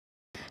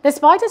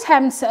Despite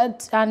attempts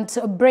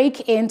to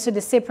break into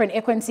the Cyprian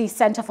Ekwensi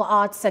Centre for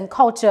Arts and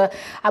Culture,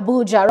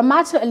 Abuja,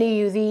 Ramatu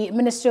Aliyu, the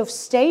Minister of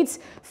State's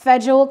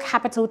Federal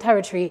Capital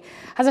Territory,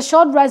 has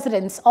assured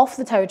residents of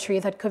the territory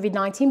that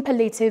COVID-19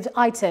 palliative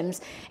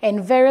items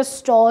in various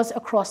stores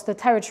across the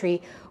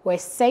territory were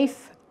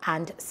safe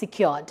and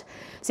secured.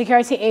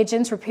 Security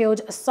agents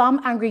repelled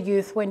some angry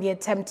youth when they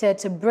attempted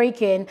to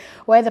break in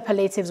where the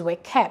palliatives were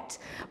kept.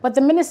 But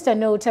the minister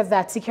noted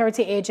that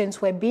security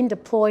agents were being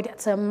deployed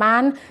to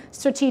man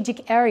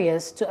strategic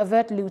areas to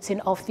avert looting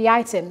of the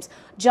items,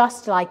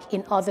 just like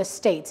in other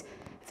states.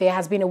 There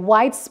has been a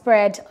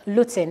widespread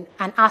looting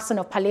and arson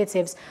of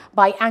palliatives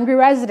by angry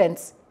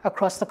residents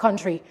across the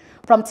country,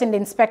 prompting the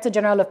Inspector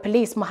General of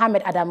Police,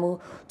 Mohammed Adamu,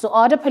 to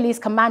order police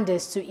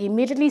commanders to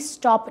immediately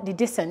stop the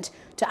descent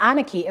to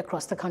anarchy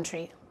across the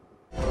country.